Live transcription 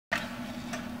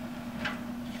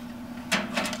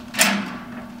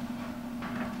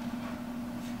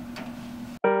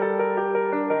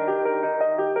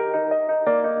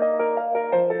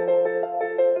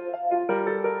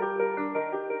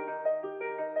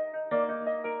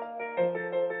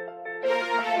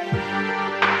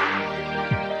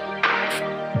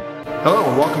Hello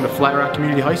and welcome to Flat Rock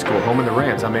Community High School, home of the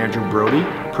Rams. I'm Andrew Brody,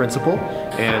 principal,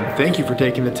 and thank you for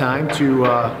taking the time to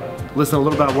listen a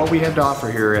little about what we have to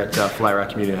offer here at Flat Rock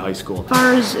Community High School. As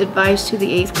far as advice to the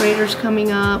 8th graders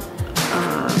coming up,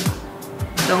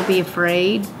 don't be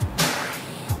afraid.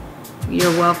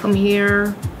 You're welcome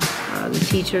here. The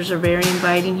teachers are very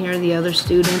inviting here, the other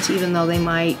students, even though they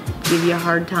might give you a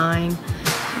hard time.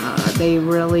 They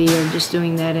really are just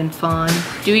doing that in fun.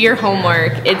 Do your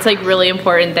homework. It's like really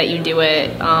important that you do it.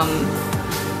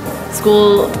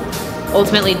 School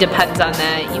ultimately depends on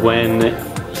that. When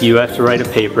you have to write a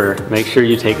paper, make sure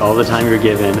you take all the time you're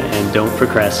given and don't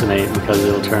procrastinate because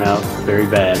it'll turn out very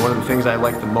bad. One of the things I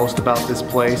like the most about this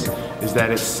place is that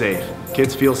it's safe.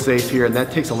 Kids feel safe here, and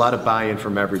that takes a lot of buy-in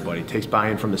from everybody. It takes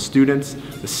buy-in from the students,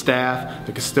 the staff,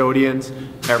 the custodians,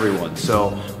 everyone.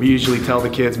 So we usually tell the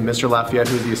kids, Mr. Lafayette,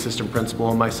 who's the assistant principal,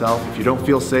 and myself, if you don't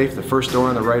feel safe, the first door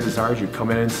on the right is ours. You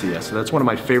come in and see us. So that's one of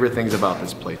my favorite things about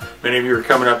this place. Many of you are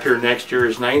coming up here next year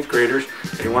as 9th graders,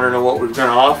 and you want to know what we're going to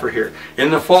offer here. In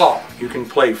the fall, you can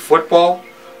play football,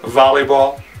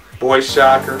 volleyball, boys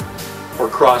soccer, or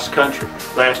cross country.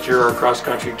 Last year, our cross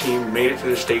country team made it to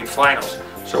the state finals.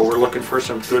 So we're looking for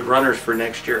some good runners for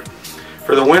next year.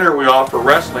 For the winter, we offer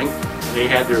wrestling. They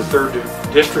had their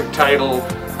 3rd district title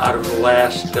out of the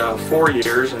last 4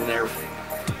 years, and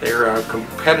they're a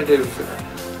competitive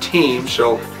team.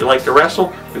 So if you like to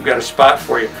wrestle, we've got a spot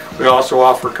for you. We also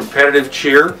offer competitive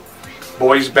cheer,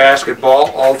 boys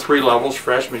basketball, all 3 levels,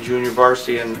 freshman, junior,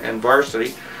 varsity, and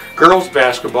varsity. Girls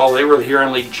basketball, they were the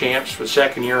Huron League champs for the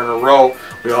 2nd year in a row.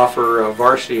 We offer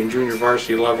varsity and junior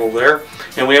varsity level there.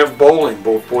 And we have bowling,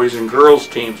 both boys and girls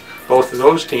teams. Both of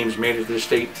those teams made it to the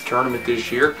state tournament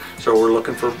this year, so we're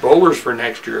looking for bowlers for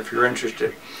next year if you're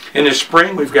interested. In the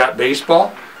spring, we've got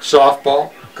baseball,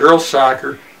 softball, girls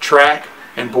soccer, track,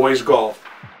 and boys golf.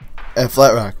 At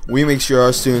Flat Rock, we make sure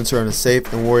our students are in a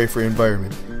safe and worry-free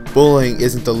environment. Bullying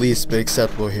isn't the least bit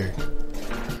acceptable here.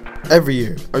 Every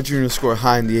year, our juniors score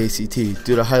high in the ACT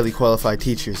due to highly qualified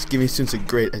teachers giving students a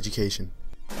great education.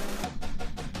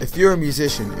 If you're a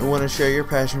musician and want to share your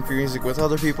passion for music with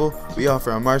other people, we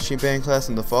offer a marching band class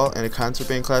in the fall and a concert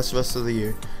band class the rest of the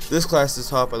year. This class is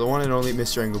taught by the one and only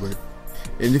Mr. Engelbert.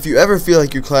 And if you ever feel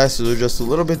like your classes are just a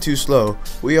little bit too slow,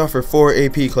 we offer 4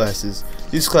 AP classes.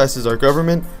 These classes are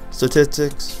government,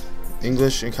 statistics,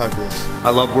 English, and calculus. I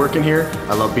love working here,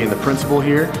 I love being the principal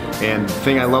here, and the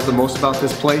thing I love the most about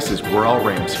this place is we're all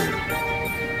Rams here.